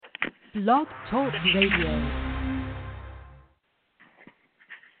Blog Talk Radio.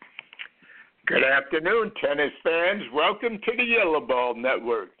 Good afternoon, tennis fans. Welcome to the Yellow Ball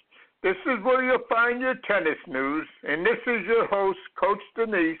Network. This is where you'll find your tennis news, and this is your host, Coach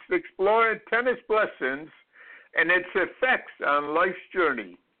Danise, exploring tennis blessings and its effects on life's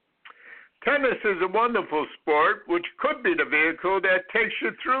journey. Tennis is a wonderful sport which could be the vehicle that takes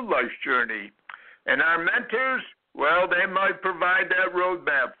you through life's journey. And our mentors, well, they might provide that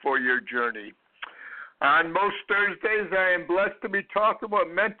roadmap for your journey. On most Thursdays, I am blessed to be talking with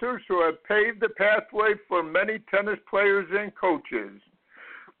mentors who have paved the pathway for many tennis players and coaches.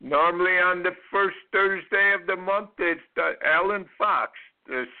 Normally on the first Thursday of the month, it's Alan Fox.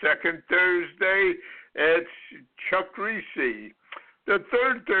 The second Thursday, it's Chuck Reese. The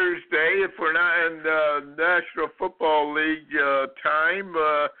third Thursday, if we're not in the National Football League time,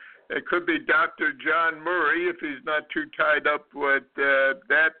 it could be Dr. John Murray if he's not too tied up with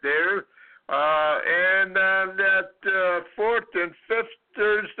that there. And that fourth and fifth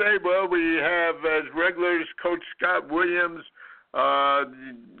Thursday, well, we have as regulars Coach Scott Williams,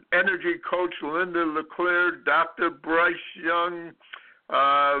 energy coach Linda LeClaire, Dr. Bryce Young.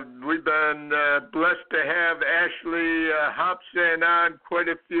 We've been blessed to have Ashley Hobson on quite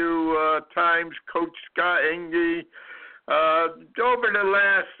a few times, Coach Scott Engie. Over the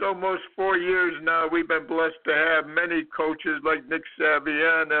last almost 4 years now, we've been blessed to have many coaches like Nick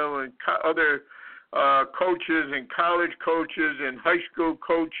Saviano and other coaches and college coaches and high school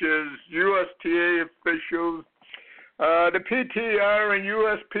coaches, USTA officials, the PTR and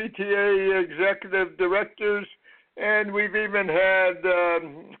USPTA executive directors, and we've even had,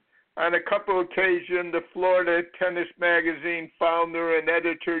 on a couple occasions, the Florida Tennis Magazine founder and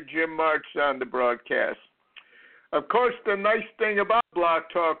editor Jim Martz on the broadcast. Of course, the nice thing about Blog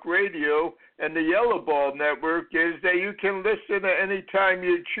Talk Radio and the Yellow Ball Network is that you can listen at any time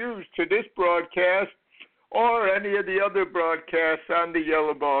you choose to this broadcast or any of the other broadcasts on the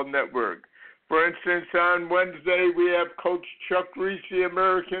Yellow Ball Network. For instance, on Wednesday, we have Coach Chuck Reese,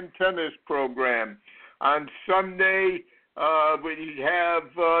 American Tennis Program. On Sunday, we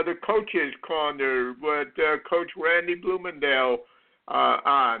have the Coaches Corner with Coach Randy Bloomendale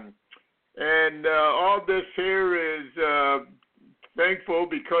on. And all this here is thankful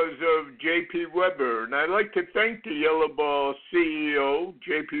because of J.P. Weber. And I'd like to thank the Yellow Ball CEO,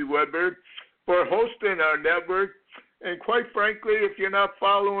 J.P. Weber, for hosting our network. And quite frankly, if you're not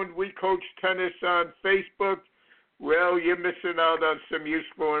following We Coach Tennis on Facebook, well, you're missing out on some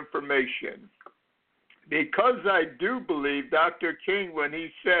useful information. Because I do believe Dr. King when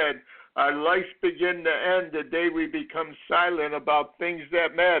he said, our lives begin to end the day we become silent about things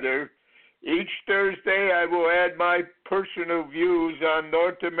that matter, each Thursday I will add my personal views on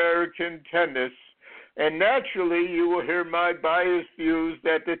North American tennis, and naturally you will hear my biased views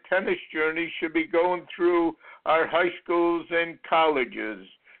that the tennis journey should be going through our high schools and colleges.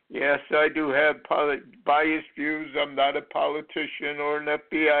 Yes, I do have biased views. I'm not a politician or an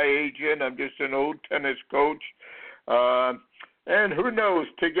FBI agent. I'm just an old tennis coach. And who knows,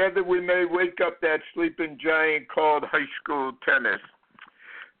 together we may wake up that sleeping giant called high school tennis.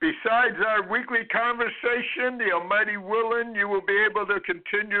 Besides our weekly conversation, the Almighty willing, you will be able to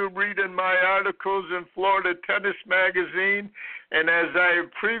continue reading my articles in Florida Tennis Magazine. And as I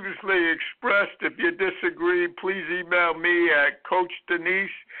have previously expressed, if you disagree, please email me at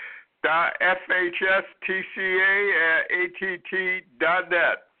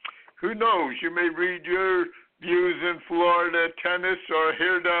coachdeniseFHSTCA@att.net. Who knows, you may read your views in Florida tennis or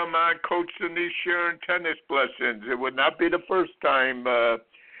hear them on Coach Danise Sharing Tennis Blessings. It would not be the first time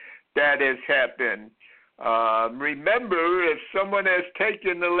that has happened. Remember, if someone has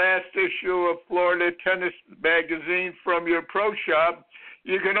taken the last issue of Florida Tennis Magazine from your pro shop,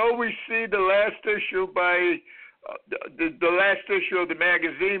 you can always see the last issue by the last issue of the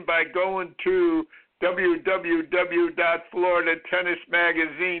magazine by going to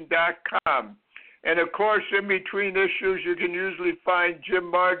www.floridatennismagazine.com. And of course, in between issues, you can usually find Jim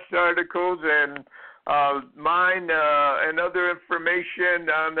Mart's articles and mine and other information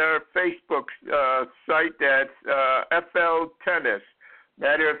on our Facebook site. That's FL Tennis.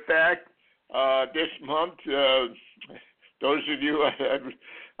 Matter of fact, this month, those of you,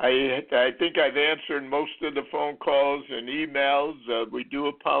 I think I've answered most of the phone calls and emails. We do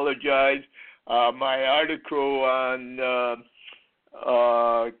apologize. My article on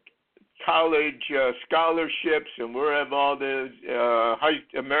college scholarships and where have all the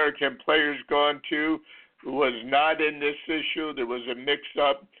American players gone to was not in this issue. There was a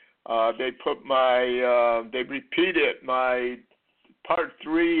mix-up. They repeated my part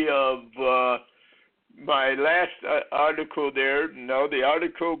 3 of my last article there, no, the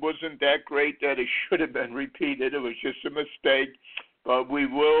article wasn't that great that it should have been repeated. It was just a mistake. But we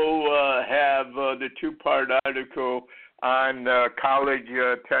will have the two-part article on college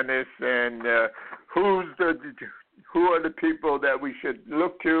tennis and who are the people that we should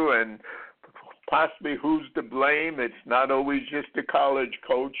look to and possibly who's to blame. It's not always just the college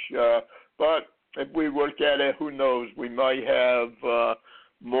coach, but if we look at it, who knows? We might have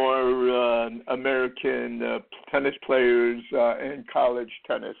more American tennis players in college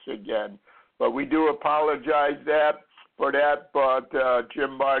tennis again. But we do apologize for that. But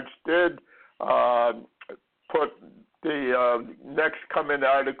Jim Marks did put the next coming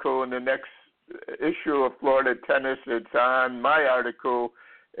article in the next issue of Florida Tennis. It's on my article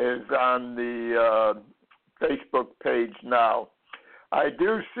is on the Facebook page now. I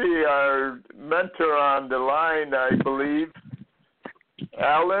do see our mentor on the line, I believe.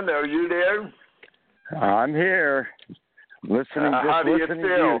 Alan, are you there? I'm here, listening. How do you listening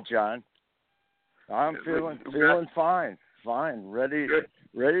feel? to you, John. I'm feeling fine, ready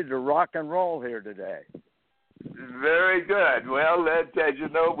to rock and roll here today. Very good. Well, as you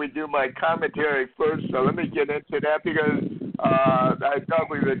know, we do my commentary first, so let me get into that because I thought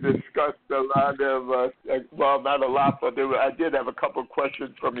we would discuss a lot of, well, not a lot, but I did have a couple of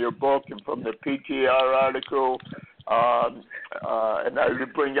questions from your book and from the PTR article, and I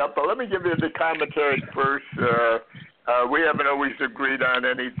would bring up, but let me give you the commentary first. We haven't always agreed on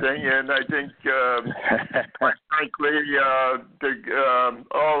anything, and I think, quite frankly, the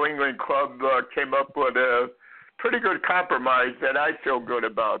All England Club came up with a pretty good compromise that I feel good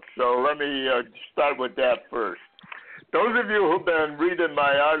about. So let me start with that first. Those of you who've been reading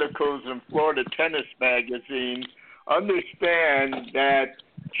my articles in Florida Tennis Magazine understand the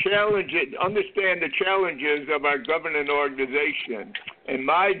challenges of our governing organization. And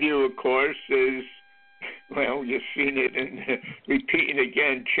my view, of course, is, well, you've seen it and repeating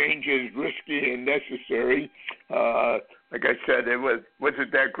again, change is risky and necessary. Like I said, it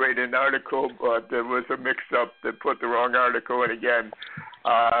wasn't that great an article, but there was a mix-up that put the wrong article in again.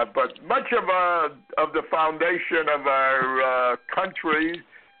 But much of the foundation of our country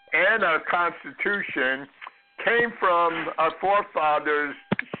and our Constitution came from our forefathers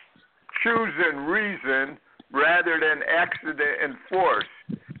choosing reason rather than accident and force.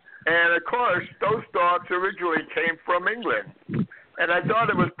 And, of course, those thoughts originally came from England. And I thought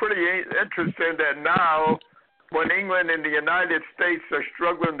it was pretty interesting that now, when England and the United States are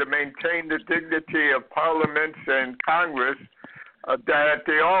struggling to maintain the dignity of parliaments and Congress, that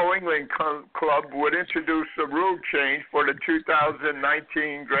the All England Club would introduce a rule change for the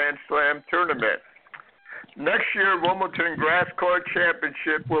 2019 Grand Slam tournament. Next year, Wimbledon Grass Court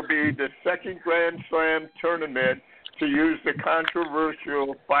Championship will be the second Grand Slam tournament to use the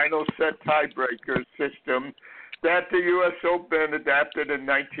controversial final set tiebreaker system that the U.S. Open adapted in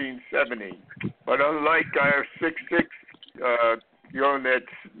 1970. But unlike our 6-6,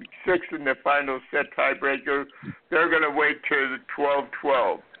 that's 6 in the final set tiebreaker, they're going to wait till the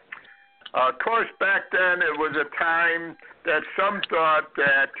 12-12. Of course, back then it was a time that some thought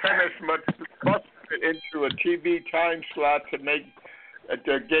that tennis must fit into a TV time slot to make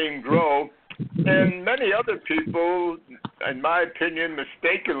the game grow. And many other people, in my opinion,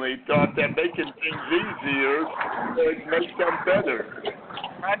 mistakenly thought that making things easier would make them better.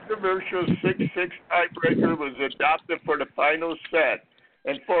 Controversial 6-6 tiebreaker was adopted for the final set.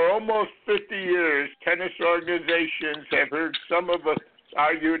 And for almost 50 years, tennis organizations have heard some of us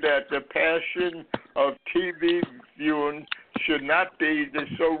argue that the passion of TV viewing should not be the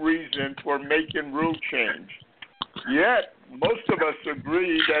sole reason for making rule change. Yet, most of us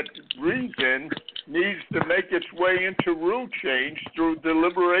agree that reason needs to make its way into rule change through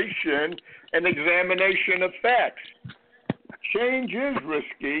deliberation and examination of facts. Change is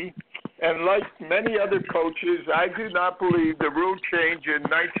risky, and like many other coaches, I do not believe the rule change in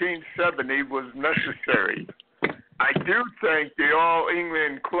 1970 was necessary. I do thank the All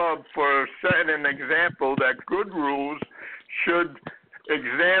England Club for setting an example that good rules should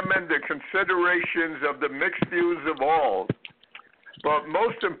examine the considerations of the mixed views of all, but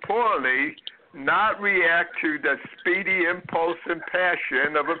most importantly, not react to the speedy impulse and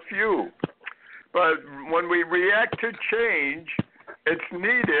passion of a few. But when we react to change, it's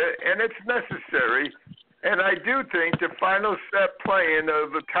needed and it's necessary, and I do think the final set playing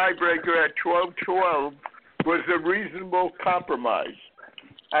of the tiebreaker at 12-12 was a reasonable compromise.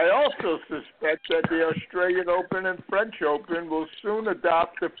 I also suspect that the Australian Open and French Open will soon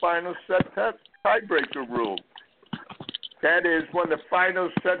adopt the final set tiebreaker rule. That is, when the final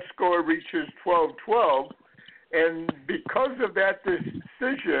set score reaches 12-12, and because of that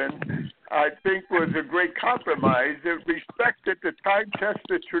decision, I think was a great compromise. It respected the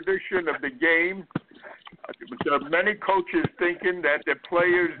time-tested tradition of the game. There are many coaches thinking that the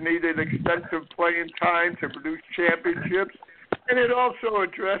players needed extensive playing time to produce championships, and it also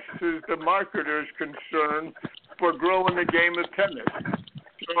addresses the marketers' concern for growing the game of tennis.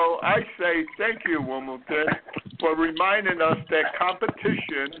 So I say thank you, Wimbledon, for reminding us that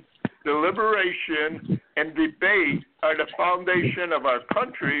competition, deliberation, and debate are the foundation of our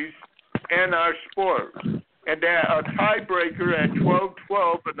countries and our sport, and that a tiebreaker at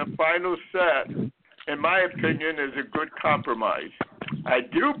 12-12 in the final set, in my opinion, is a good compromise. I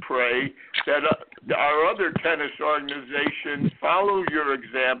do pray that our other tennis organizations follow your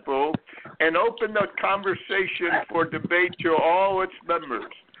example and open the conversation for debate to all its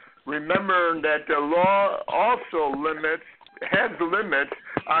members. Remember that the law also has limits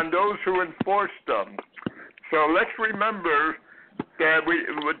on those who enforce them. So let's remember that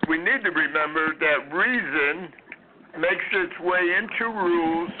we need to remember that reason makes its way into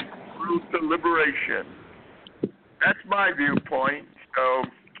rules through deliberation. That's my viewpoint. So,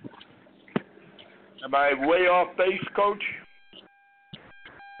 am I way off base, Coach?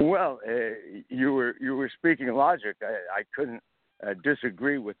 Well, you were speaking logic. I couldn't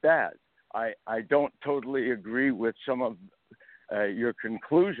disagree with that. I don't totally agree with some of your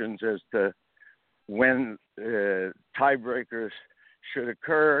conclusions as to when tiebreakers should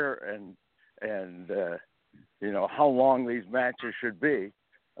occur and how long these matches should be.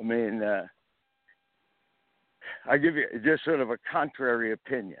 I mean, I give you just sort of a contrary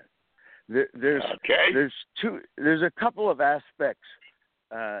opinion. There's a couple of aspects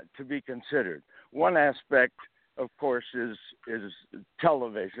to be considered. One aspect, of course, is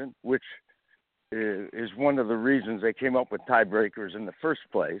television, which is one of the reasons they came up with tiebreakers in the first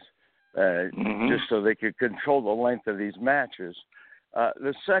place, just so they could control the length of these matches.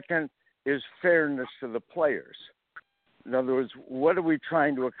 The second is fairness to the players. In other words, what are we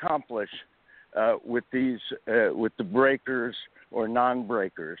trying to accomplish with the breakers or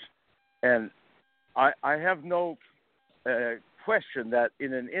non-breakers? And I have no question that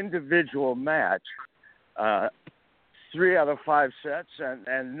in an individual match, 3 out of 5 sets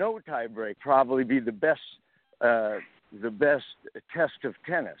and no tiebreak probably be the best test of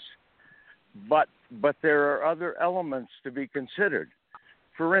tennis. But there are other elements to be considered.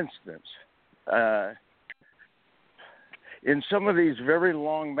 For instance, in some of these very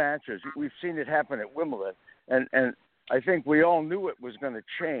long matches, we've seen it happen at Wimbledon, and I think we all knew it was going to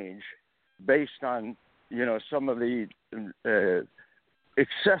change based on some of the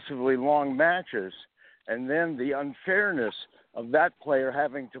excessively long matches, and then the unfairness of that player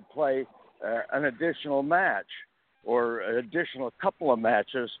having to play an additional match or an additional couple of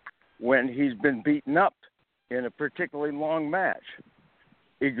matches when he's been beaten up in a particularly long match.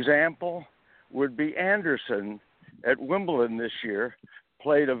 Example would be Anderson at Wimbledon this year,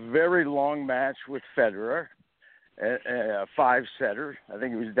 played a very long match with Federer, a 5-setter. I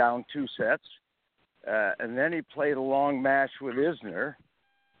think he was down 2 sets. And then he played a long match with Isner.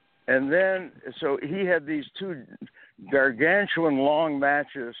 And then, so he had these 2 gargantuan long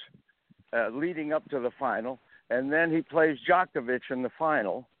matches leading up to the final. And then he plays Djokovic in the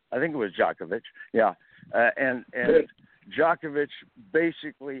final. I think it was Djokovic, yeah. And Djokovic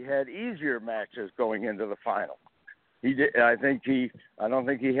basically had easier matches going into the final. He did. I don't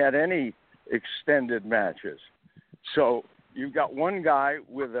think he had any extended matches. So you've got one guy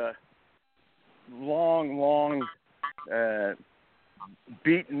with a long,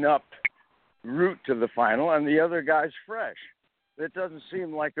 beaten up route to the final, and the other guy's fresh. That doesn't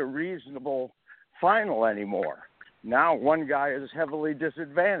seem like a reasonable final anymore. Now one guy is heavily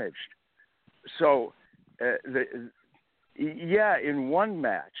disadvantaged. So, in one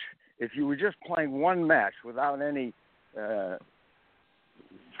match, if you were just playing one match without any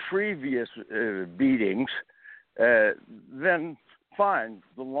previous beatings, then fine,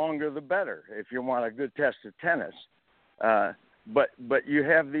 the longer the better if you want a good test of tennis. But you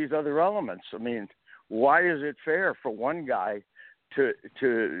have these other elements. I mean, why is it fair for one guy to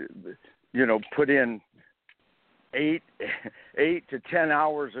put in 8 to 10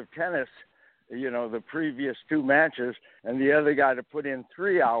 hours of tennis, the previous 2 matches, and the other guy to put in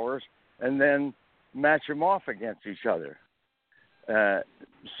 3 hours and then match them off against each other?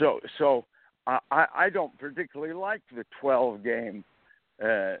 So I don't particularly like the 12-game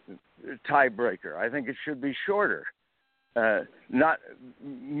tiebreaker. I think it should be shorter.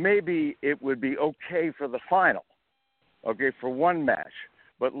 Maybe it would be okay for the final, for one match,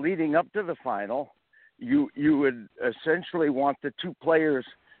 but leading up to the final, you would essentially want the 2 players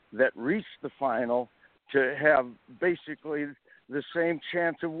that reach the final to have basically the same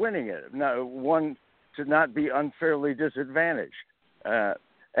chance of winning it. Now, one to not be unfairly disadvantaged. And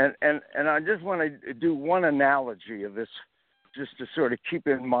I just want to do one analogy of this, just to sort of keep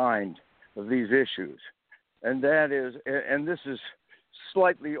in mind of these issues, and that is, and this is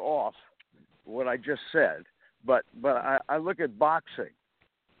slightly off what I just said, but I look at boxing.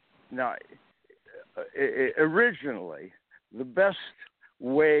 Now, originally, the best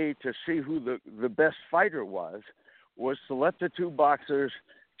way to see who the best fighter was to let the two boxers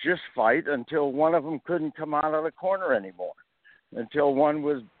just fight until one of them couldn't come out of the corner anymore, until one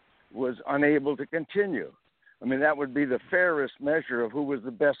was unable to continue. I mean, that would be the fairest measure of who was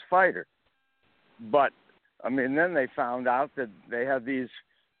the best fighter. But, I mean, then they found out that they had these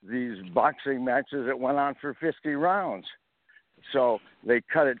boxing matches that went on for 50 rounds. So they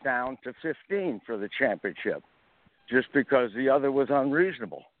cut it down to 15 for the championship, just because the other was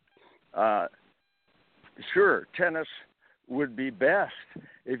unreasonable. Sure, tennis would be best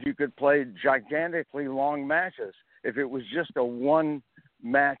if you could play gigantically long matches, if it was just a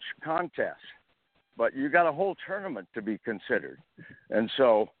one-match contest. But you got a whole tournament to be considered. And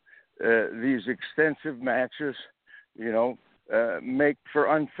so these extensive matches, make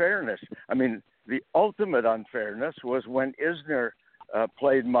for unfairness. I mean, the ultimate unfairness was when Isner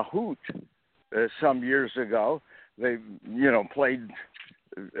played Mahut some years ago. They, played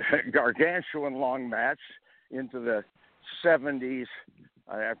gargantuan long match into the 70s.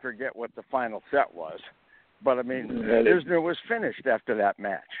 I forget what the final set was. But, I mean, Isner was finished after that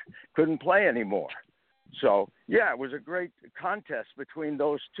match. Couldn't play anymore. So, yeah, it was a great contest between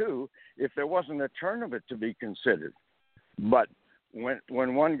those two if there wasn't a tournament to be considered. But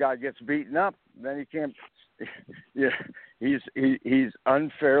when one guy gets beaten up, then he can't – he's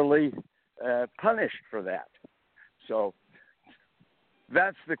unfairly punished for that. So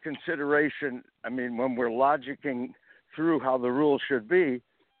that's the consideration. I mean, when we're logicking through how the rules should be,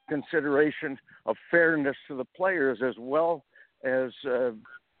 consideration of fairness to the players as well as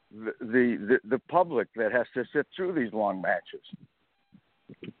the public that has to sit through these long matches.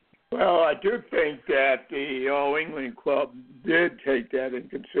 Well, I do think that the All England Club did take that in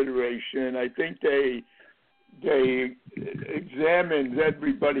consideration. I think they examined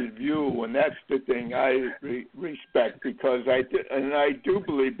everybody's view, and that's the thing I respect, because I do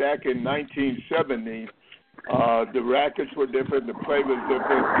believe back in 1970, the rackets were different, the play was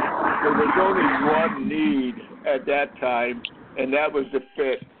different. There was only one need at that time, and that was to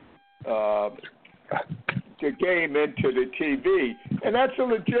fit the game into the TV, and that's a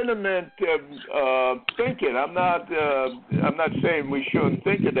legitimate thinking. I'm not saying we shouldn't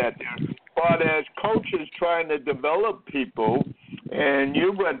think of that there, but as coaches trying to develop people, and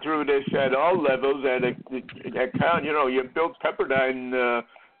you went through this at all levels at count. You built Pepperdine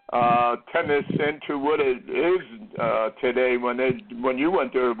tennis into what it is today. When you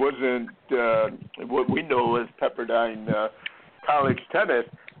went there, it wasn't what we know as Pepperdine college tennis,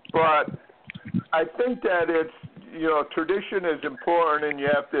 but I think that it's, tradition is important, and you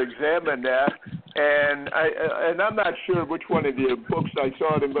have to examine that. And I'm not sure which one of your books I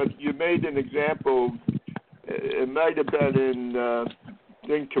saw it in, but you made an example. It might have been in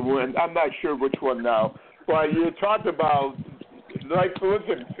Think to Win. I'm not sure which one now. But you talked about life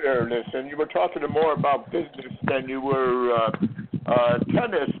living fairness, and you were talking more about business than you were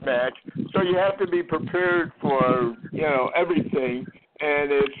tennis match. So you have to be prepared for, everything.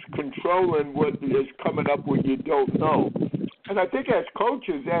 And it's controlling what is coming up when you don't know. And I think as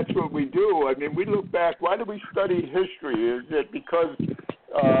coaches, that's what we do. I mean, we look back. Why do we study history? Is it because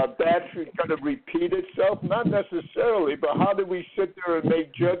that's going to repeat itself? Not necessarily, but how do we sit there and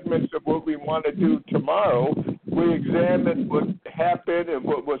make judgments of what we want to do tomorrow? We examine what happened and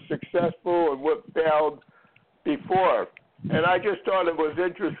what was successful and what failed before. And I just thought it was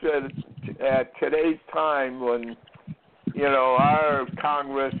interesting at today's time when our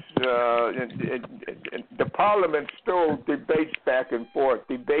Congress, the Parliament still debates back and forth.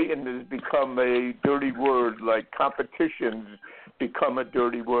 Debating has become a dirty word, like competitions become a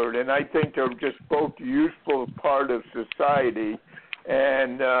dirty word. And I think they're just both useful part of society.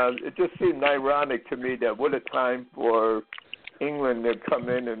 And it just seemed ironic to me that what a time for England to come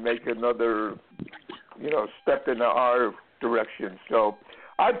in and make another, step in our direction. So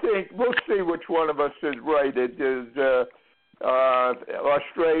I think we'll see which one of us is right. It is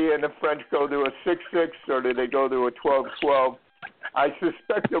Australia and the French go to a 6-6, or do they go to a 12-12? I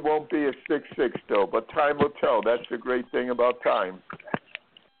suspect it won't be a 6-6, though, but time will tell. That's the great thing about time.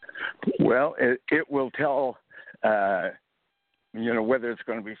 Well, it will tell, whether it's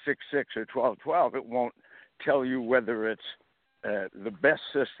going to be 6-6 or 12-12. It won't tell you whether it's the best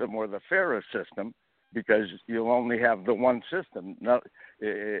system or the fairest system. because you'll only have the one system. Now,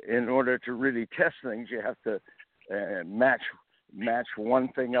 in order to really test things, you have to match one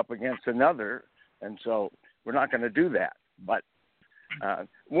thing up against another, and so we're not going to do that. But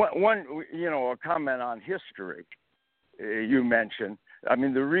one, a comment on history you mentioned. I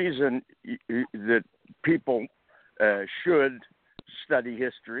mean, the reason that people should study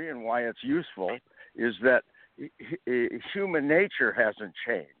history and why it's useful is that human nature hasn't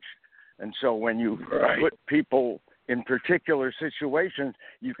changed. And so when you put people in particular situations,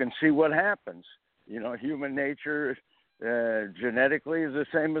 you can see what happens. Human nature genetically is the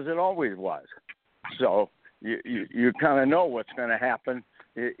same as it always was. So you kind of know what's going to happen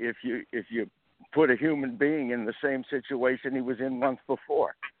if you put a human being in the same situation he was in once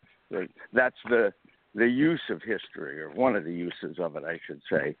before. So that's the use of history, or one of the uses of it, I should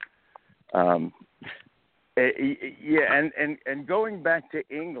say. And going back to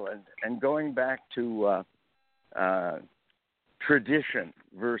England and going back to tradition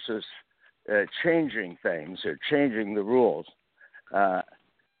versus changing things or changing the rules.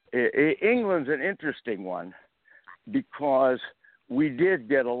 England's an interesting one because we did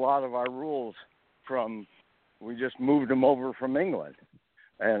get a lot of our rules we just moved them over from England.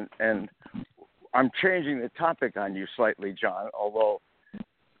 And I'm changing the topic on you slightly, John, although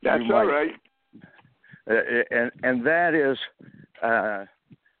that's all right. And that is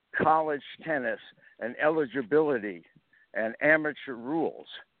college tennis and eligibility and amateur rules,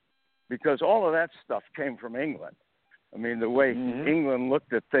 because all of that stuff came from England. I mean, the way England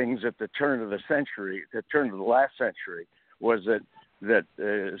looked at things at the turn of the last century, was that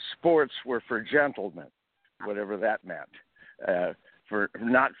sports were for gentlemen, whatever that meant,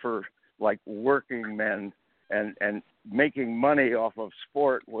 not for like working men, and making money off of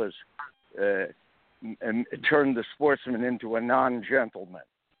sport was and it turned the sportsman into a non-gentleman,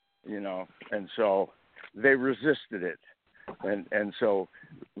 and so they resisted it. And so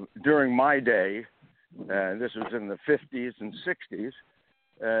during my day, this was in the 50s and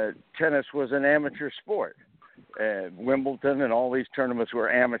 60s, tennis was an amateur sport. Wimbledon and all these tournaments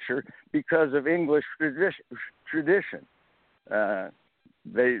were amateur because of English tradition.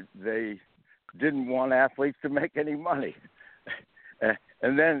 They didn't want athletes to make any money.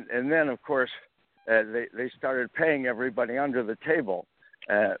 And then of course, they started paying everybody under the table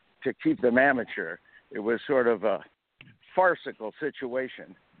to keep them amateur. It was sort of a farcical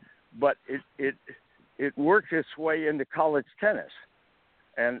situation, but it worked its way into college tennis,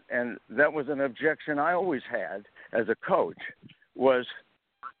 and that was an objection I always had as a coach. Was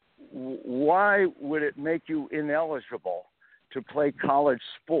why would it make you ineligible to play college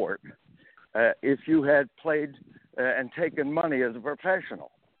sport if you had played and taken money as a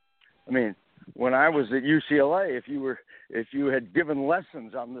professional? I mean, when I was at UCLA, if you had given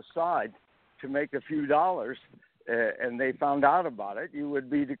lessons on the side to make a few dollars and they found out about it, you would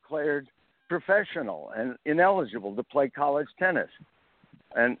be declared professional and ineligible to play college tennis.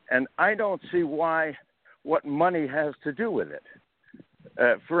 And I don't see what money has to do with it.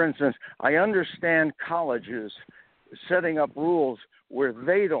 For instance, I understand colleges setting up rules where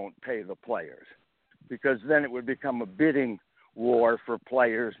they don't pay the players, because then it would become a bidding war for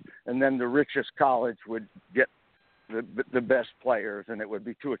players, and then the richest college would get the best players, and it would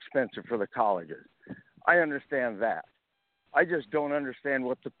be too expensive for the colleges. I understand that. I just don't understand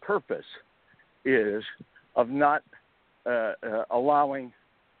what the purpose is of not allowing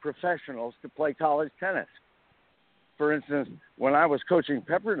professionals to play college tennis. For instance, when I was coaching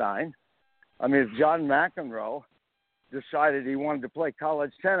Pepperdine, I mean, if John McEnroe decided he wanted to play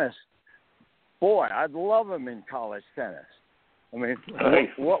college tennis, boy, I'd love him in college tennis. I mean,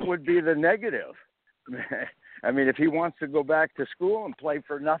 what would be the negative? I mean, if he wants to go back to school and play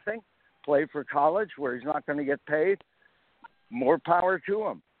for nothing, play for college where he's not going to get paid, more power to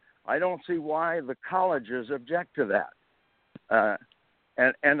him. I don't see why the colleges object to that.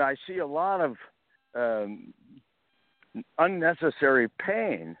 And I see a lot of unnecessary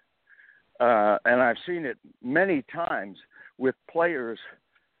pain, and I've seen it many times with players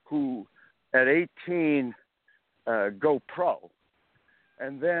who at 18 go pro,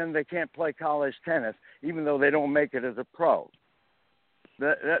 and then they can't play college tennis, even though they don't make it as a pro.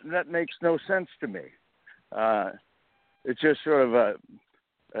 That makes no sense to me. It's just sort of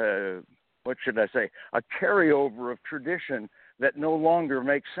a what should I say, a carryover of tradition that no longer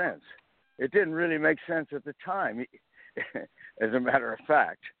makes sense. It didn't really make sense at the time, as a matter of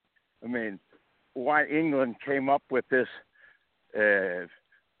fact. I mean, why England came up with this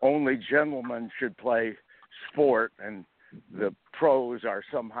only gentlemen should play sport and the pros are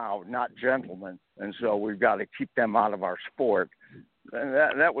somehow not gentlemen, and so we've got to keep them out of our sport. And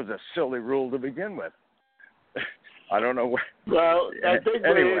that was a silly rule to begin with. I don't know where. Well, I think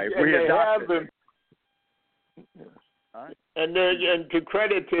anyway, we adopted them. Huh? And to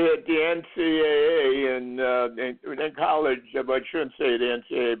credit to the NCAA and in college, but I shouldn't say the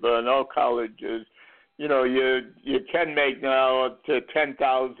NCAA, but in all colleges, you know, you can make now up to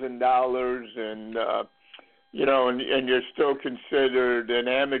 $10,000, and you know, and you're still considered an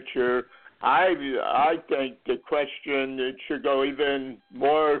amateur. I think the question, it should go even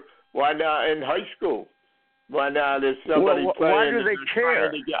more. Why not in high school? Why not if somebody playing? Why do they care?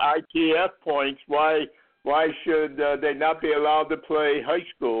 Trying to get ITF points? Why should they not be allowed to play high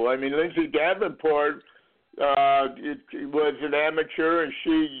school? I mean, Lindsay Davenport was an amateur, and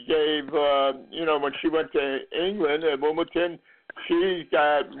she gave, you know, when she went to England at Wimbledon, she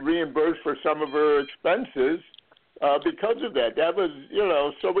got reimbursed for some of her expenses because of that. That was, you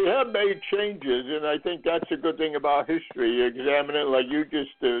know, so we have made changes, and I think that's a good thing about history. You examine it like you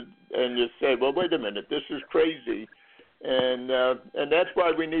just did, and you say, well, wait a minute, this is crazy. And that's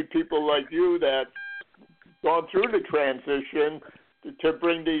why we need people like you that gone through the transition to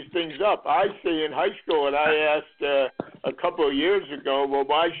bring these things up. I see in high school, and I asked a couple of years ago, well,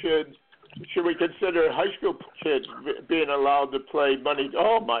 why should we consider high school kids being allowed to play money?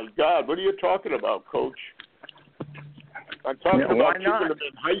 Oh, my God, what are you talking about, Coach? I'm talking about keeping them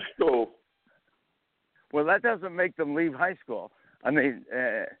in high school. Well, that doesn't make them leave high school. I mean,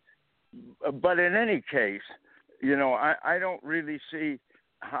 but in any case, you know, I don't really see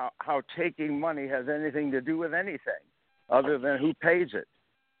how taking money has anything to do with anything other than who pays it.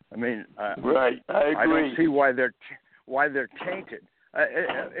 I mean, right. I agree. I don't see why they're tainted.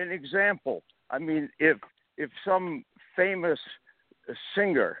 An example. I mean, if some famous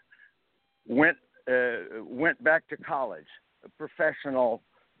singer went back to college, a professional,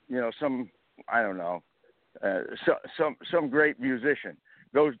 you know, some great musician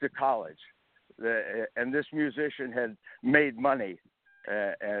goes to college, and this musician had made money,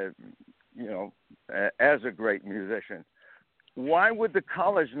 you know, as a great musician. Why would the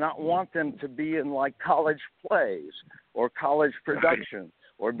college not want them to be in like college plays or college production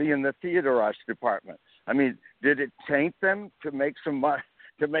or be in the theater arts department? I mean, did it taint them to make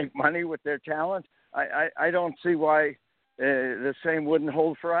money with their talent? I don't see why the same wouldn't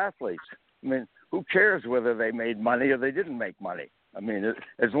hold for athletes. I mean, who cares whether they made money or they didn't make money? I mean,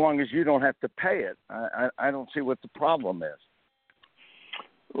 as long as you don't have to pay it, I don't see what the problem is.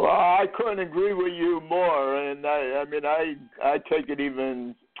 Well, I couldn't agree with you more, and I mean, I take it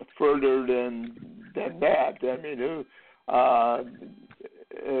even further than that. I mean,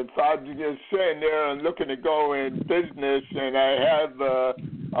 if I'm just sitting there and looking to go in business, and I have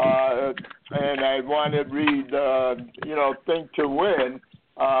and I want to read, you know, Think to Win,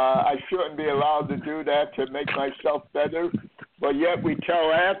 I shouldn't be allowed to do that to make myself better. But yet we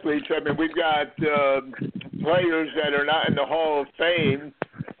tell athletes, I mean, we've got players that are not in the Hall of Fame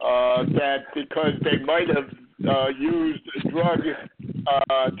that because they might have used a drug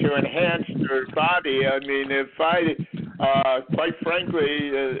to enhance their body. I mean, if I, quite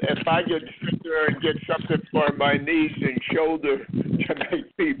frankly, if I could sit there and get something for my knees and shoulder to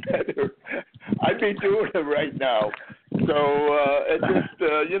make me better, I'd be doing it right now. So it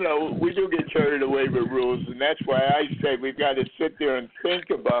just, you know, we do get carried away with rules, and that's why I say we've got to sit there and think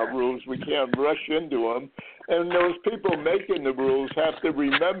about rules. We can't rush into them. And those people making the rules have to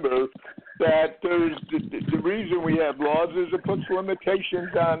remember that there's the reason we have laws is it puts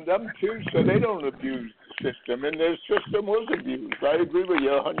limitations on them, too, so they don't abuse the system. And their system was abused. I agree with you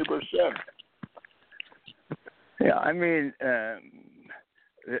 100%. Yeah, I mean,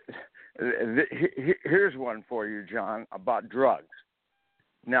 here's one for you, John, about drugs.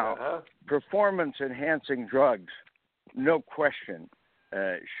 Now, performance-enhancing drugs, no question,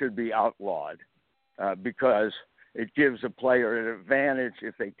 should be outlawed because it gives a player an advantage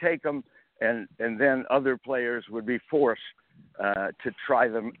if they take them, and then other players would be forced to try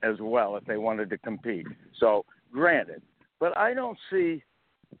them as well if they wanted to compete. So, granted. But I don't see,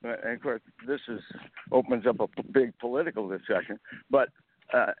 and of course, this opens up a big political discussion, but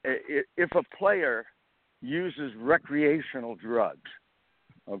if a player uses recreational drugs,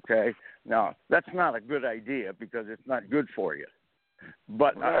 okay, now that's not a good idea because it's not good for you.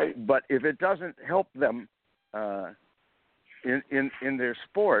 But but if it doesn't help them in their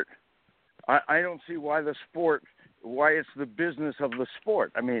sport, I don't see why it's the business of the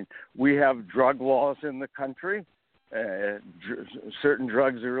sport. I mean, we have drug laws in the country. Certain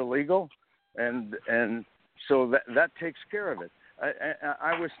drugs are illegal, and so that takes care of it.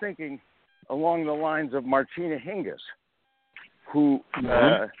 I was thinking along the lines of Martina Hingis, who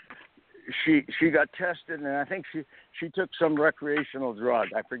she got tested, and I think she took some recreational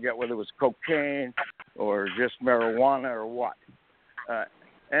drug. I forget whether it was cocaine or just marijuana or what.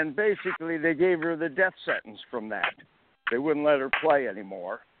 And basically they gave her the death sentence from that. They wouldn't let her play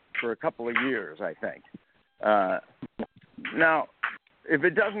anymore for a couple of years, I think. Now, if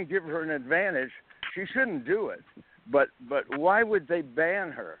it doesn't give her an advantage, she shouldn't do it. But why would they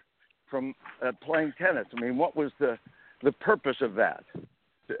ban her from playing tennis? I mean, what was the purpose of that?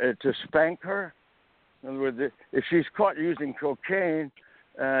 To spank her? In other words, if she's caught using cocaine,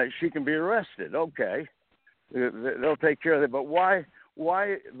 she can be arrested. Okay, they'll take care of it. But why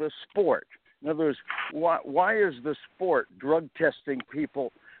the sport? In other words, why is the sport drug testing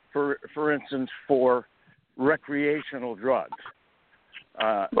people, for instance, for recreational drugs?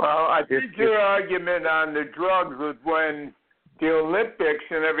 Well, I think your argument on the drugs was when the Olympics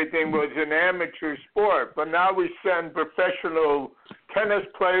and everything was an amateur sport, but now we send professional tennis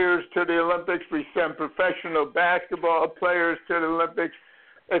players to the Olympics, we send professional basketball players to the Olympics.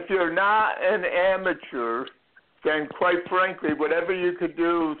 If you're not an amateur, then quite frankly, whatever you could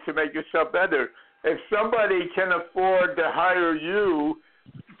do to make yourself better, if somebody can afford to hire you,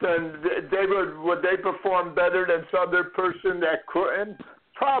 then would they perform better than some other person that couldn't?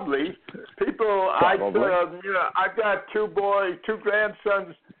 Probably. I've got two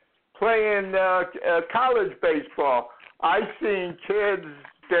grandsons playing college baseball. I've seen kids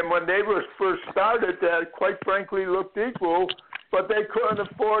that when they were first started that quite frankly looked equal, but they couldn't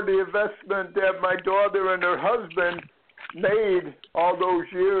afford the investment that my daughter and her husband made all those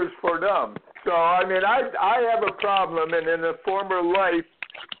years for them. So, I mean, I have a problem, and in a former life,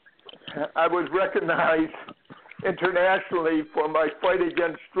 I was recognized internationally for my fight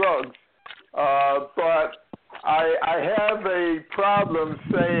against drugs. But I have a problem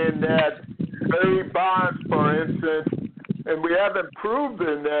saying that Barry Bonds, for instance, and we haven't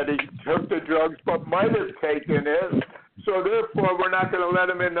proven that he took the drugs, but might have taken it. So therefore, we're not going to let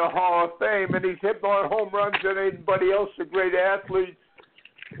him in the Hall of Fame. And he's hit more home runs than anybody else, a great athlete.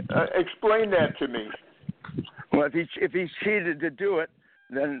 Explain that to me. Well, if he's cheated to do it,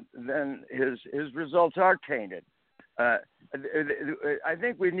 then his results are tainted. I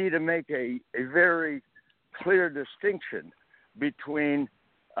think we need to make a very clear distinction between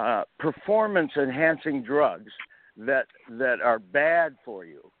performance-enhancing drugs that are bad for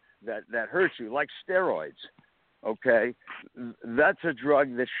you, that hurt you, like steroids. Okay, that's a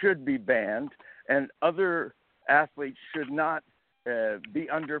drug that should be banned, and other athletes should not be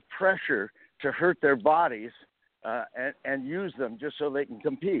under pressure to hurt their bodies and use them just so they can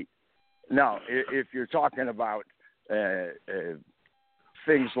compete. Now, if you're talking about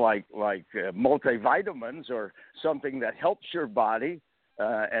things like multivitamins or something that helps your body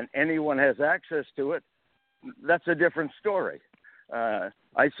and anyone has access to it, that's a different story.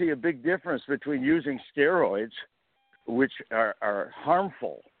 I see a big difference between using steroids, which are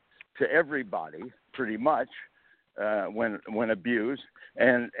harmful to everybody pretty much when abused,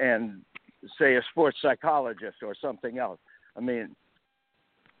 and say a sports psychologist or something else. I mean,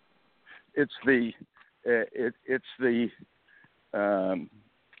 it's the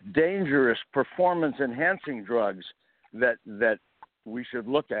dangerous performance-enhancing drugs that we should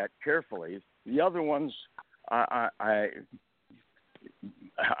look at carefully. The other ones, I'm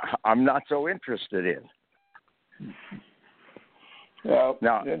not so interested in. Well,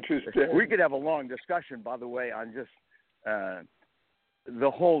 now, interesting. We could have a long discussion, by the way, on just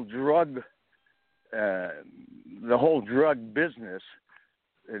the whole drug business,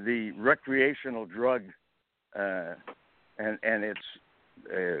 the recreational drug, and it's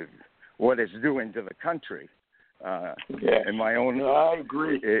what it's doing to the country. In my own, no, I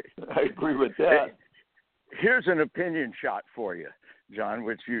agree. I agree with that. Here's an opinion shot for you, John,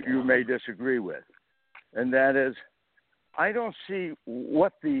 which you may disagree with, and that is, I don't see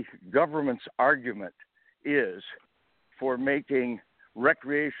what the government's argument is for making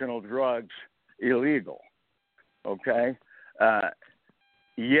recreational drugs illegal. Okay?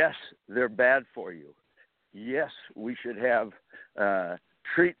 Yes, they're bad for you. Yes, we should have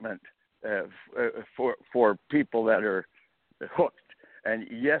treatment for people that are hooked. And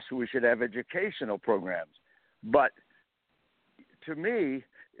yes, we should have educational programs. But to me,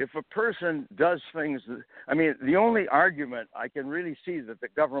 if a person does things, I mean, the only argument I can really see that the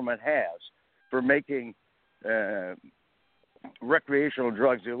government has for making recreational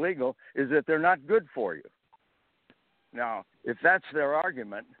drugs illegal is that they're not good for you. Now, if that's their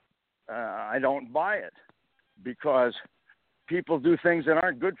argument, I don't buy it, because people do things that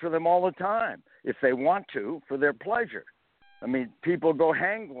aren't good for them all the time if they want to, for their pleasure. I mean, people go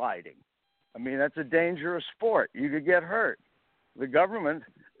hang gliding. I mean, that's a dangerous sport. You could get hurt. The government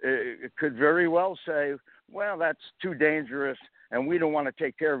could very well say, well, that's too dangerous, and we don't want to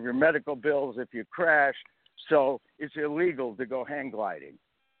take care of your medical bills if you crash. So it's illegal to go hang gliding.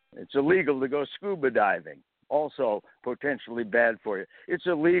 It's illegal to go scuba diving, also potentially bad for you. It's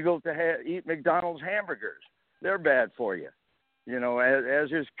illegal to eat McDonald's hamburgers. They're bad for you,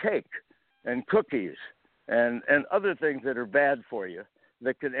 as is cake and cookies and other things that are bad for you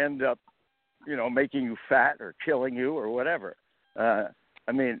that could end up, making you fat or killing you or whatever.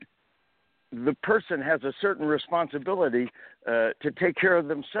 The person has a certain responsibility to take care of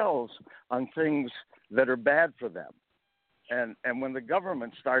themselves on things that are bad for them. And when the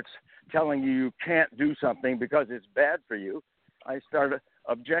government starts telling you can't do something because it's bad for you, I start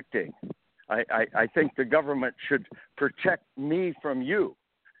objecting. I think the government should protect me from you.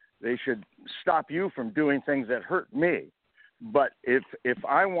 They should stop you from doing things that hurt me. But if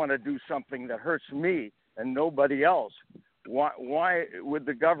I want to do something that hurts me and nobody else, why would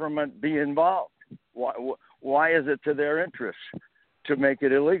the government be involved? Why is it to their interest to make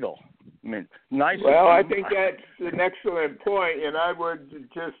it illegal? I think that's an excellent point, and I would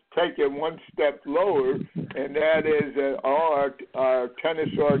just take it one step lower, and that is that all our tennis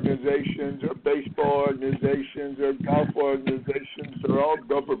organizations, or baseball organizations, or golf organizations are all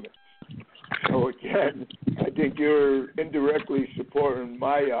governments. So again, I think you're indirectly supporting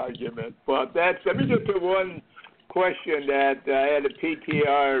my argument. But let me just put one question that I had a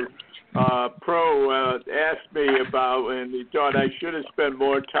PTR Pro asked me about, and he thought I should have spent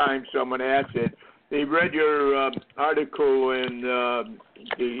more time, so I'm going to ask it. He read your article in the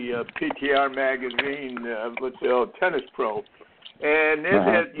PTR magazine, TennisPro, and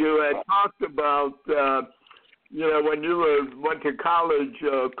in it you had talked about, when you went to college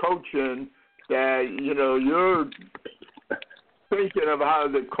coaching, that, you're thinking of how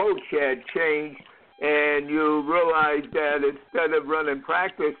the coach had changed, and you realized that instead of running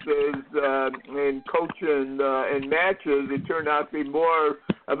practices and coaching and matches, it turned out to be more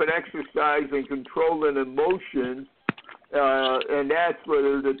of an exercise in controlling emotions, and that's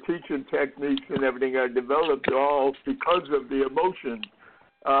where the teaching techniques and everything are developed, all because of the emotion.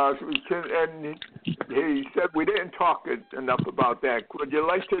 And he said we didn't talk enough about that. Would you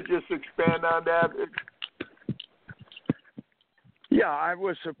like to just expand on that? Yeah, I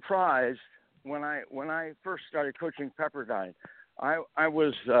was surprised when I first started coaching Pepperdine. I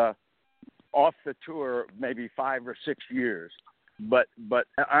was off the tour maybe 5 or 6 years, but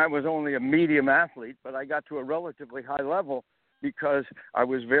I was only a medium athlete, but I got to a relatively high level because I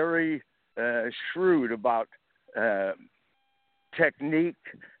was very shrewd about technique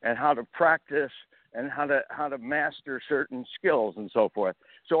and how to practice and how to master certain skills and so forth.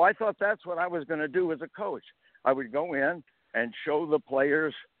 So I thought that's what I was going to do as a coach. I would go in and show the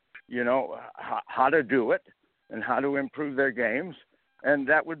players, how to do it and how to improve their games, and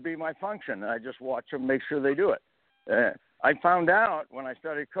that would be my function. I just watch them, make sure they do it. I found out when I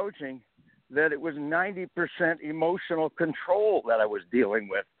started coaching that it was 90% emotional control that I was dealing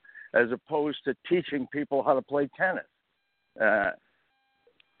with, as opposed to teaching people how to play tennis.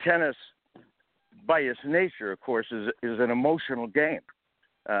 Tennis, by its nature, of course, is an emotional game.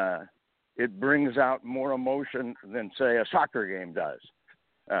 It brings out more emotion than, say, a soccer game does,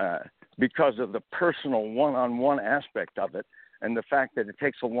 because of the personal one-on-one aspect of it, and the fact that it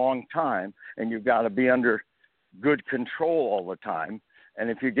takes a long time, and you've got to be under good control all the time. And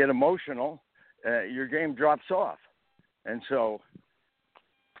if you get emotional, your game drops off. And so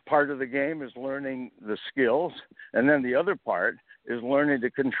part of the game is learning the skills, and then the other part is learning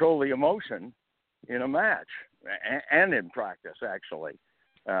to control the emotion in a match and in practice, actually,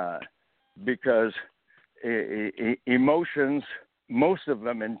 because emotions, most of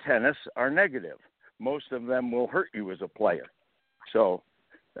them in tennis, are negative. Most of them will hurt you as a player. So,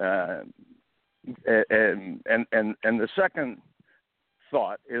 and the second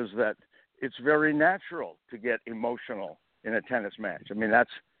thought is that it's very natural to get emotional in a tennis match. I mean,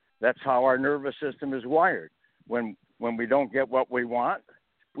 that's how our nervous system is wired. When we don't get what we want,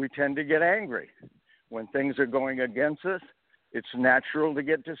 we tend to get angry. When things are going against us, it's natural to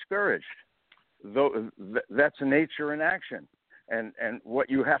get discouraged. That's nature in action. And what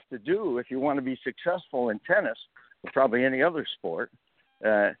you have to do if you want to be successful in tennis, or probably any other sport,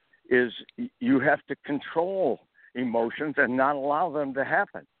 is you have to control emotions and not allow them to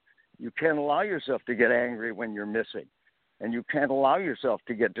happen. You can't allow yourself to get angry when you're missing. And you can't allow yourself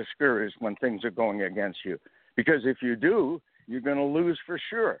to get discouraged when things are going against you. Because if you do, you're going to lose for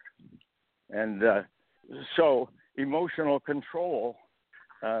sure. And so emotional control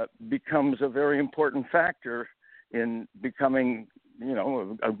becomes a very important factor in becoming,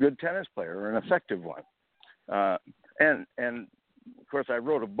 a good tennis player or an effective one. And of course, I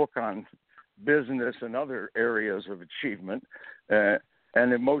wrote a book on business and other areas of achievement.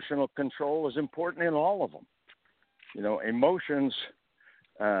 And emotional control is important in all of them. You know, emotions.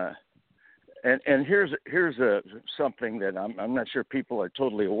 And here's something that I'm not sure people are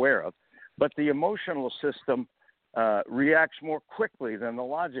totally aware of, but the emotional system reacts more quickly than the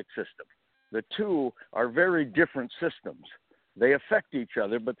logic system. The two are very different systems. They affect each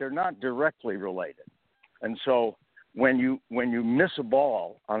other, but they're not directly related. And so when you miss a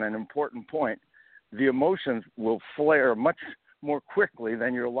ball on an important point, the emotions will flare much more quickly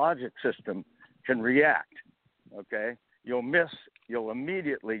than your logic system can react. Okay? You'll miss, you'll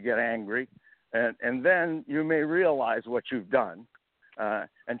immediately get angry, and then you may realize what you've done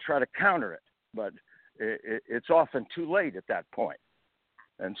and try to counter it. But it's often too late at that point.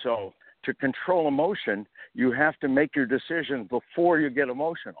 And so to control emotion, you have to make your decisions before you get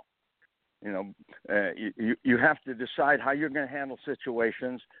emotional. You know, you have to decide how you're going to handle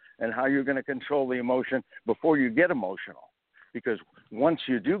situations and how you're going to control the emotion before you get emotional. Because once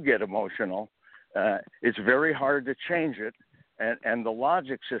you do get emotional, it's very hard to change it, and the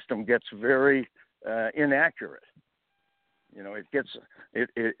logic system gets very inaccurate. You know,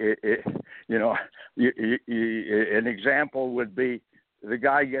 an example would be the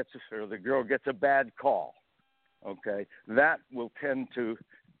guy gets or the girl gets a bad call. Okay, that will tend to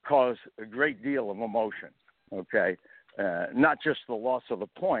cause a great deal of emotion. Okay, not just the loss of the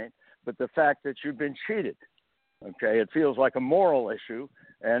point, but the fact that you've been cheated. Okay, it feels like a moral issue,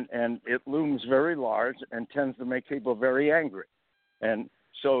 and it looms very large and tends to make people very angry. And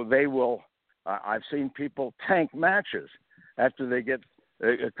so they will. I've seen people tank matches after they get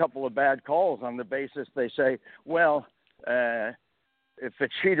a couple of bad calls on the basis they say, well, if the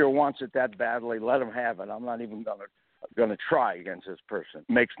cheater wants it that badly, let him have it. I'm not even going to try against this person.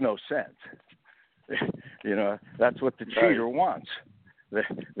 Makes no sense. You know, that's what the cheater wants.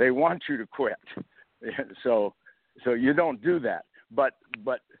 They want you to quit. So you don't do that. But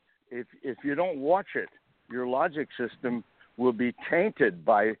if you don't watch it, your logic system will be tainted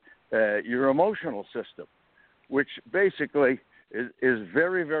by your emotional system, which basically is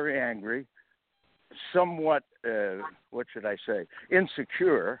very, very angry, somewhat,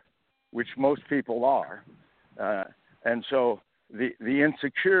 insecure, which most people are. And so the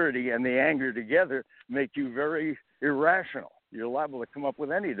insecurity and the anger together make you very irrational. You're liable to come up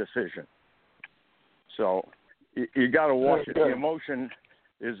with any decision. So you got to watch it. The emotion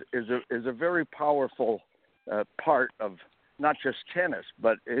is a very powerful part of not just tennis,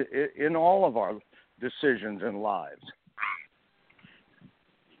 but in all of our decisions in lives.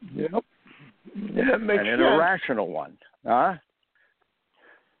 Yep. Yeah, it makes and an sense. Irrational one. Huh?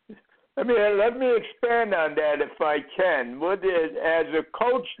 I mean, let me expand on that if I can. As a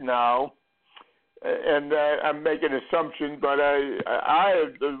coach now, and I'm making assumptions, but I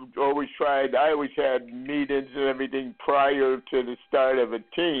always had meetings and everything prior to the start of a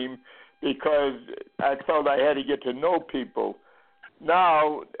team because I felt I had to get to know people.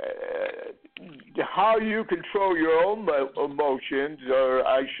 Now, how you control your own emotions, or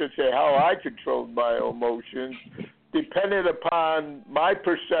I should say how I control my emotions, depended upon my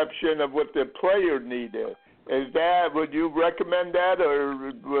perception of what the player needed. Would you recommend that, or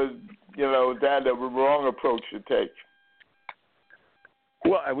was that a wrong approach to take?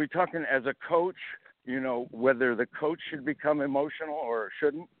 Well, are we talking as a coach, whether the coach should become emotional or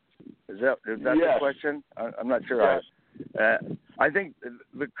shouldn't? Is that yes. the question? I'm not sure. Yes. I think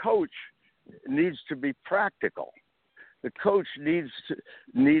the coach needs to be practical. The coach needs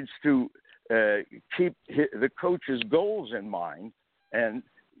to keep the coach's goals in mind and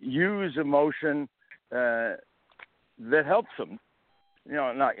use emotion that helps them.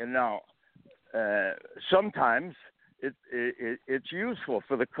 Sometimes it's useful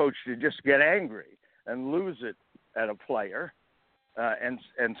for the coach to just get angry and lose it at a player and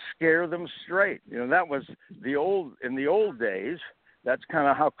scare them straight. That was in the old days. That's kind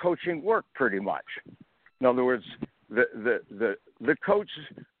of how coaching worked, pretty much. In other words, the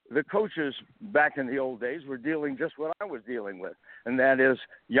coaches back in the old days were dealing just what I was dealing with, and that is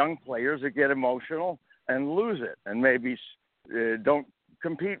young players that get emotional and lose it, and maybe don't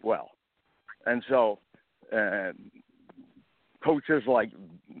compete well. And so coaches like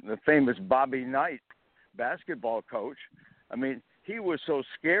the famous Bobby Knight, basketball coach, I mean, he was so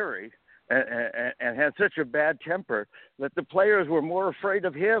scary and had such a bad temper that the players were more afraid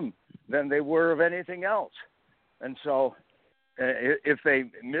of him than they were of anything else. And so if they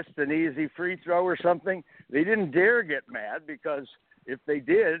missed an easy free throw or something, they didn't dare get mad, because if they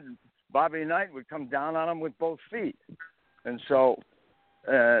did, Bobby Knight would come down on them with both feet. And so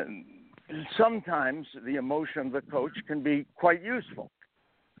sometimes the emotion of the coach can be quite useful.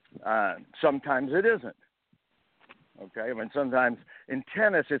 Sometimes it isn't. Okay, I mean, sometimes in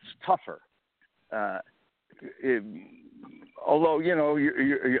tennis it's tougher. Although, you know,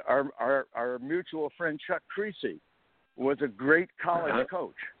 our mutual friend Chuck Creasy was a great college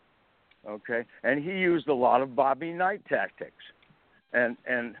coach. Okay, and he used a lot of Bobby Knight tactics,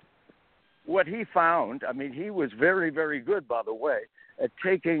 and what he found, I mean, he was very, very good, by the way, at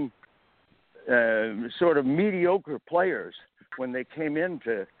taking sort of mediocre players when they came in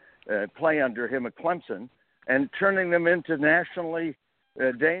to play under him at Clemson and turning them into nationally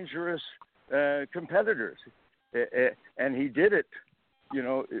dangerous competitors. And he did it, you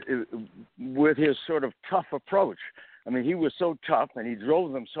know, with his sort of tough approach. I mean, he was so tough and he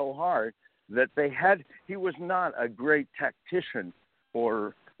drove them so hard that he was not a great tactician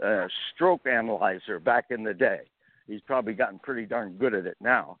or stroke analyzer back in the day. He's probably gotten pretty darn good at it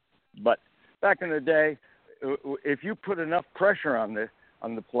now. But back in the day, if you put enough pressure on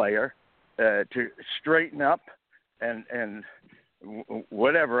the player to straighten up and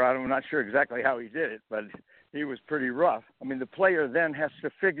whatever, I'm not sure exactly how he did it, but he was pretty rough. I mean, the player then has to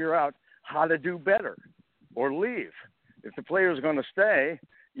figure out how to do better or leave. If the player is going to stay,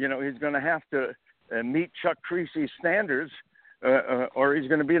 you know, he's going to have to meet Chuck Creasy's standards or he's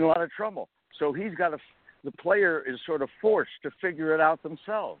going to be in a lot of trouble. So the player is sort of forced to figure it out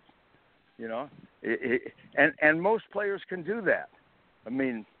themselves, you know. And most players can do that. I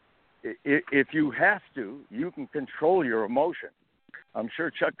mean, if you have to, you can control your emotion. I'm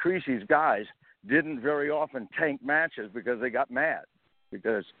sure Chuck Creasy's guys didn't very often tank matches because they got mad.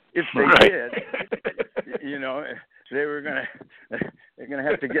 Because if they did, you know, they're gonna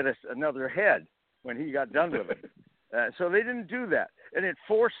have to get us another head when he got done with it. So they didn't do that, and it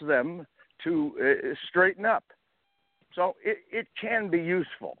forced them to straighten up. So it can be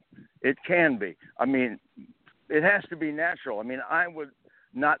useful. It can be. I mean, it has to be natural. I mean, I would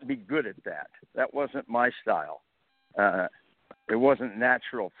not be good at that. That wasn't my style. It wasn't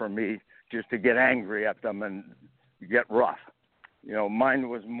natural for me just to get angry at them and get rough. You know, mine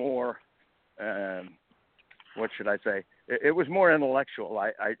was more, what should I say? It was more intellectual.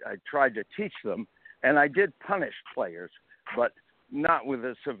 I tried to teach them, and I did punish players, but not with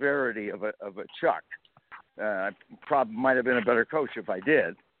the severity of a Chuck. I probably might have been a better coach if I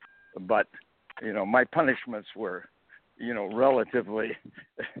did, but, you know, my punishments were, you know, relatively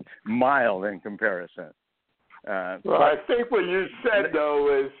mild in comparison. Well, I think what you said,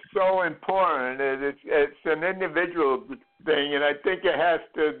 though, is so important. It's an individual thing, and I think it has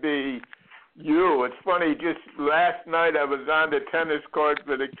to be you. It's funny, just last night I was on the tennis court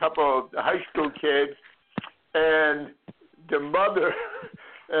with a couple of high school kids, and the mother,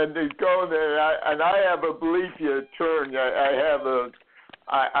 and they go there, and I have a belief you turn.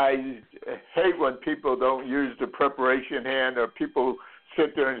 I hate when people don't use the preparation hand, or people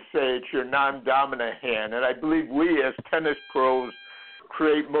sit there and say it's your non-dominant hand. And I believe we as tennis pros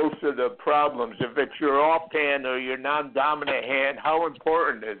create most of the problems. If it's your offhand or your non-dominant hand, how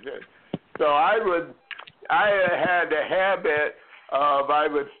important is it? So I had a habit of, I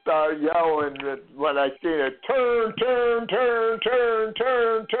would start yelling when I seen it, turn, turn, turn, turn,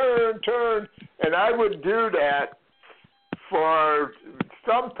 turn, turn, turn. And I would do that for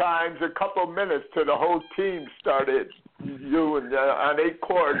sometimes a couple minutes till the whole team started. On 8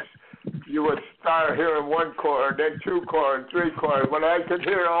 courts, you would start hearing 1 chord, then 2 chords, 3 chords. When I could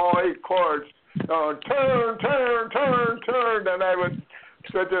hear all 8 chords, turn, turn, turn, turn, and I would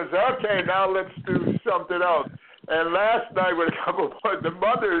sit there and say, okay, now let's do something else. And last night with a couple of the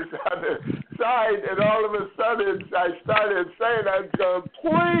mothers on the side, and all of a sudden I started saying, I'd go,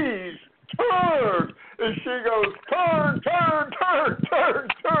 please, turn. And she goes, turn, turn, turn, turn,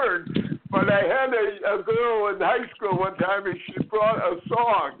 turn. But I had a girl in high school one time, and she brought a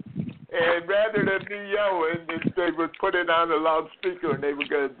song. And rather than me yelling, they would put it on a loudspeaker, and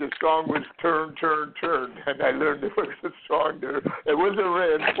the song was Turn, Turn, Turn. And I learned there was a song there. It wasn't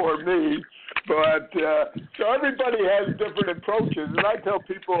written for me. But so everybody has different approaches. And I tell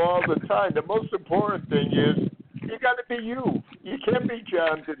people all the time, the most important thing is, you got to be you. You can't be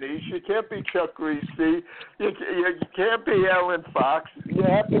John Danise. You can't be Chuck Creasy. You can't be Alan Fox. You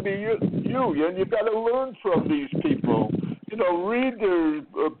have to be you. And you got to learn from these people. You know, read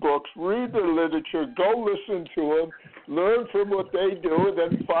their books, read their literature, go listen to them, learn from what they do, and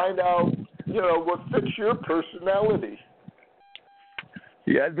then find out, you know, what fits your personality.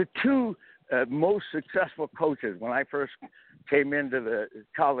 Yeah, the two most successful coaches when I first came into the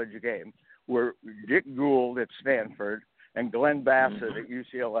college game were Dick Gould at Stanford and Glenn Bassett at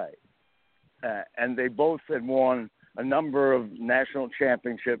UCLA. And they both had won a number of national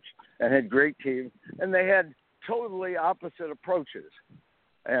championships and had great teams. And they had totally opposite approaches.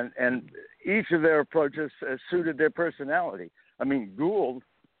 and each of their approaches suited their personality. I mean, Gould,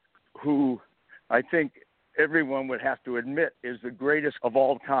 who I think everyone would have to admit is the greatest of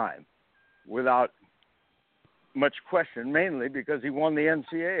all time, without much question, mainly because he won the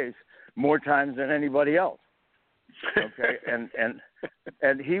NCAAs more times than anybody else. Okay,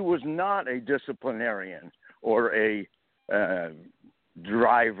 and he was not a disciplinarian or a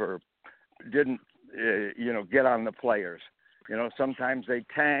driver. Didn't get on the players. Sometimes they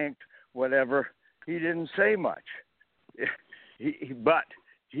tanked, whatever. He didn't say much. But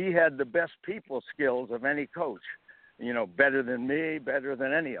he had the best people skills of any coach. Better than me, better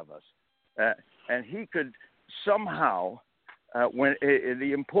than any of us. And he could somehow,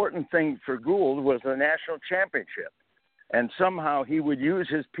 the important thing for Gould was the national championship. And somehow he would use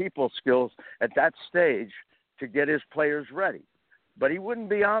his people skills at that stage to get his players ready. But he wouldn't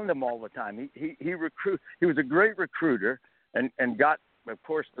be on them all the time. He was a great recruiter and got, of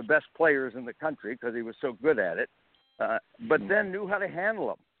course, the best players in the country because he was so good at it, but then knew how to handle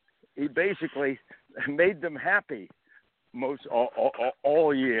them. He basically made them happy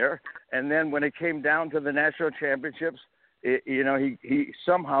all year, and then when it came down to the national championships, he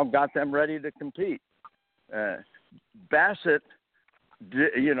somehow got them ready to compete. Bassett,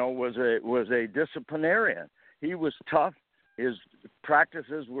 was a disciplinarian. He was tough. His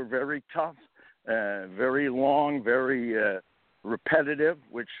practices were very tough, very long, very repetitive,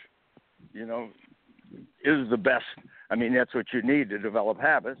 which, is the best. I mean, that's what you need to develop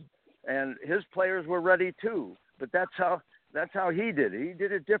habits. And his players were ready too. But that's how he did it. He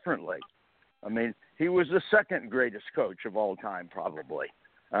did it differently. I mean, he was the second greatest coach of all time, probably.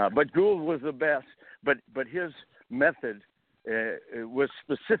 But Gould was the best. But his method was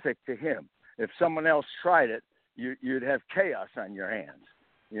specific to him. If someone else tried it, you'd have chaos on your hands.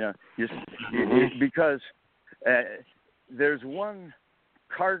 Because there's one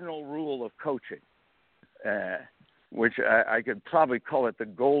cardinal rule of coaching, which I could probably call it the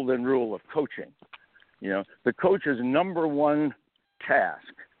golden rule of coaching. The coach's number one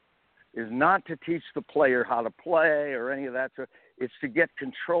task is not to teach the player how to play or any of that. It's to get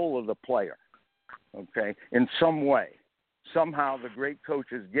control of the player, okay, in some way. Somehow the great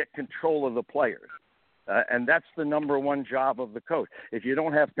coaches get control of the players. And that's the number one job of the coach. If you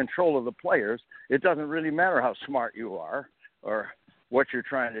don't have control of the players, it doesn't really matter how smart you are or what you're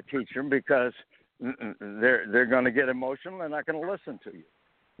trying to teach them, because they're going to get emotional. They're not going to listen to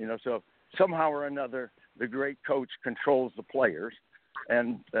you. So somehow or another, the great coach controls the players,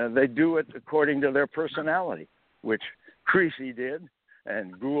 and they do it according to their personality, which Creasy did,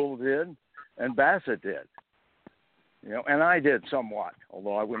 and Gould did, and Bassett did. And I did somewhat,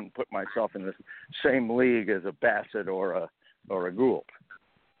 although I wouldn't put myself in the same league as a Bassett or a Gould.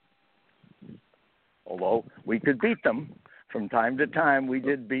 Although we could beat them from time to time. We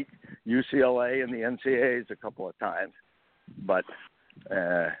did beat UCLA in the NCAAs a couple of times. But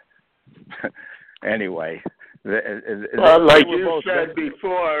anyway. Well, like you said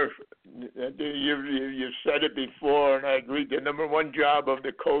before, you said it before, and I agree. The number one job of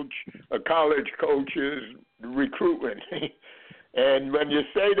the coach, a college coach, is recruitment. And when you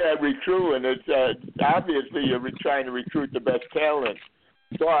say that recruitment, it's obviously you're trying to recruit the best talent.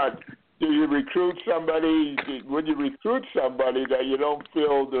 But do you recruit somebody? When you recruit somebody that you don't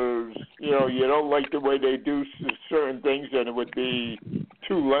feel you don't like the way they do certain things, and it would be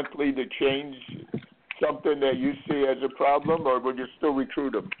too lengthy to change something that you see as a problem, or would you still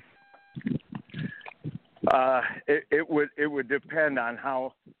recruit them? It would depend on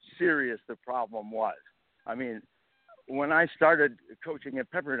how serious the problem was. I mean, when I started coaching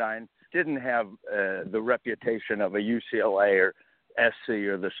at Pepperdine, didn't have the reputation of a UCLA or SC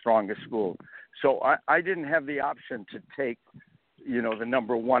or the strongest school, so I didn't have the option to take the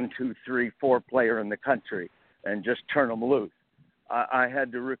number 1, 2, 3, 4 player in the country and just turn them loose. I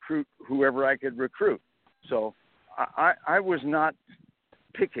had to recruit whoever I could recruit. So I was not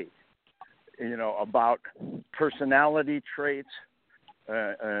picky, about personality traits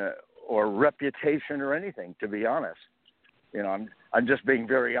or reputation or anything, to be honest. I'm just being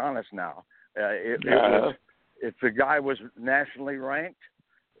very honest now. If the guy was nationally ranked,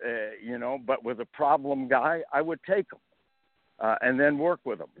 but was a problem guy, I would take him and then work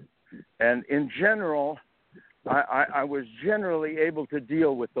with him. And in general, I was generally able to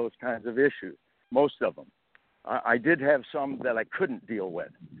deal with those kinds of issues, most of them. I did have some that I couldn't deal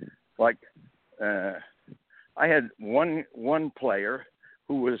with. Like I had one player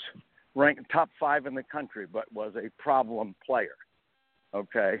who was ranked top 5 in the country, but was a problem player.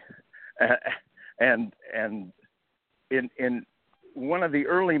 Okay, and in one of the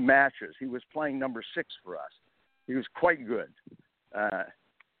early matches, he was playing number 6 for us. He was quite good.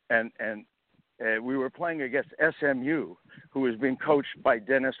 and we were playing against SMU, who was being coached by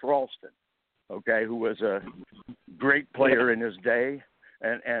Dennis Ralston, okay, who was a great player in his day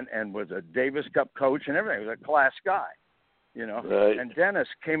and was a Davis Cup coach and everything. He was a class guy, you know. Right. And Dennis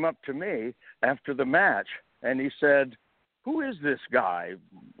came up to me after the match, and he said, "Who is this guy,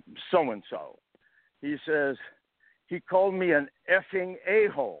 so-and-so?" He says, "He called me an effing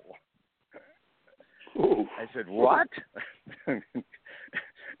a-hole." Ooh. I said, "What?"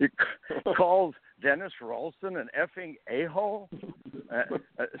 You called Dennis Ralston an effing a-hole?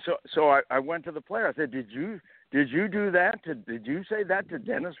 So I went to the player. I said, "Did you do that? Did you say that to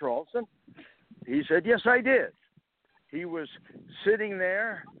Dennis Ralston?" He said, "Yes, I did." He was sitting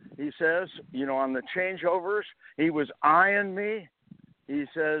there. He says, you know, on the changeovers, he was eyeing me. He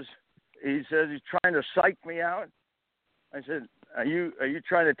says he's trying to psych me out. I said, Are you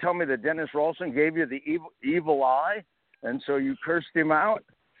trying to tell me that Dennis Ralston gave you the evil eye, and so you cursed him out?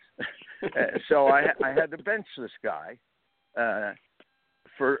 So I had to bench this guy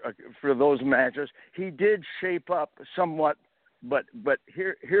for those matches. He did shape up somewhat, but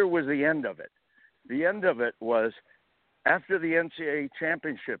here was the end of it. The end of it was after the NCAA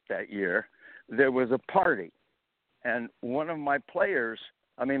championship that year, there was a party, and one of my players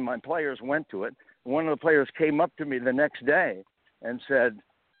went to it. One of the players came up to me the next day and said,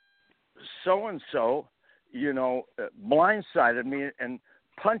 "So-and-so, you know, blindsided me and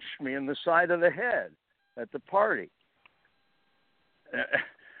punched me in the side of the head at the party."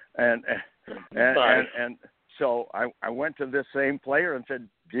 And so I went to this same player and said,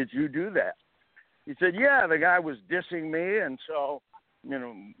 "Did you do that?" He said, "Yeah, the guy was dissing me, and so, you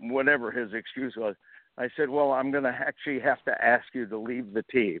know, whatever his excuse was." I said, "Well, I'm going to actually have to ask you to leave the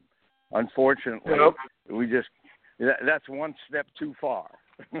team. Unfortunately, that's one step too far."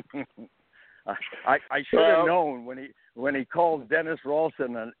 I should have known when he called Dennis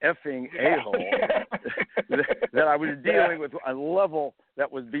Ralston an effing a-hole that I was dealing with a level that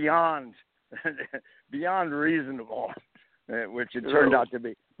was beyond reasonable, which it turned out to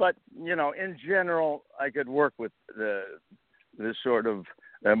be. But, you know, in general, I could work with this sort of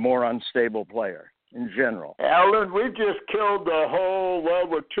more unstable player. In general. Alan, we just killed the whole,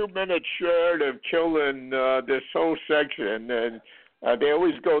 we're 2 minutes short of killing this whole section, and they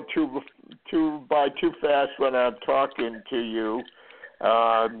always go by too fast when I'm talking to you.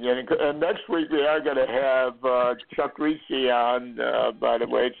 And next week we are going to have Chuck Reese on, by the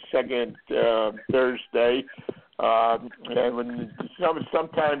way, it's second Thursday. And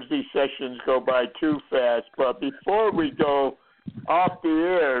sometimes these sessions go by too fast, but before we go off the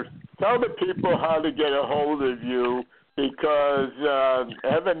air, tell the people how to get a hold of you, because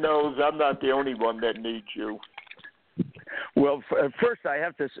heaven knows I'm not the only one that needs you. Well, first I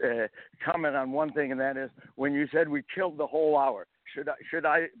have to comment on one thing, and that is when you said we killed the whole hour. Should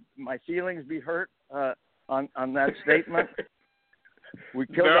I my feelings be hurt on that statement? We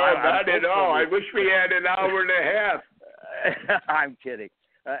killed. No, not at all. I wish we had an hour and a half. I'm kidding.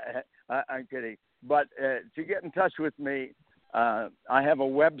 I'm kidding. But to get in touch with me, I have a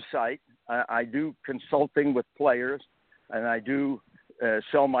website. I do consulting with players, and I do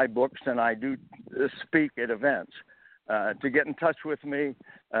sell my books, and I do speak at events. To get in touch with me,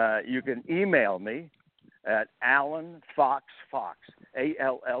 you can email me at Alan Fox,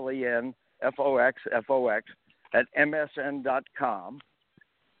 ALLEN FOX at MSN.com,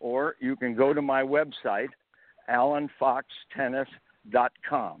 or you can go to my website,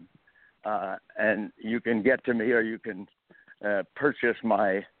 AlanFoxTennis.com, and you can get to me, or you can purchase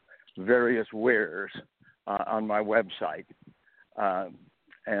my various wares on my website,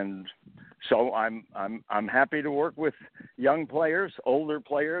 and so I'm happy to work with young players, older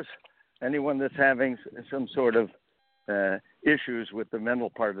players, anyone that's having some sort of issues with the mental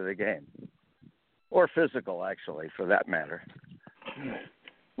part of the game, or physical, actually, for that matter.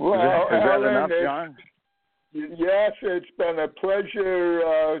 Well, is that Alan, enough, John? Yes, it's been a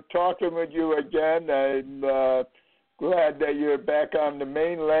pleasure talking with you again. I'm glad that you're back on the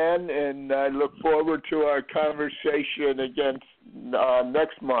mainland, and I look forward to our conversation again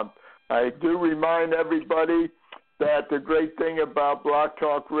next month. I do remind everybody that the great thing about Blog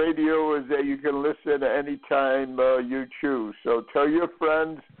Talk Radio is that you can listen at any time you choose. So tell your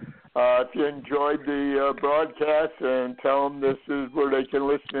friends if you enjoyed the broadcast, and tell them this is where they can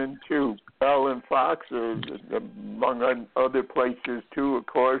listen to Alan Fox, among other places too, of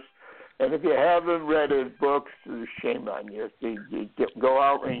course. And if you haven't read his books, shame on you. Go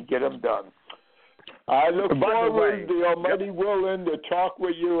out and get them done. I look forward, the Almighty willing, to talk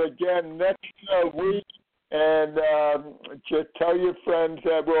with you again next week. And just tell your friends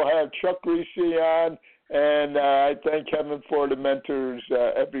that we'll have Chuck Reese on, And I thank heaven for the mentors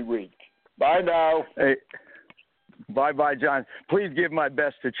every week. Bye now. Hey, bye, John. Please give my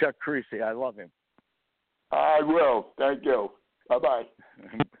best to Chuck Creasy. I love him. I will. Thank you. Bye-bye.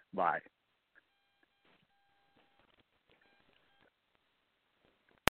 Bye.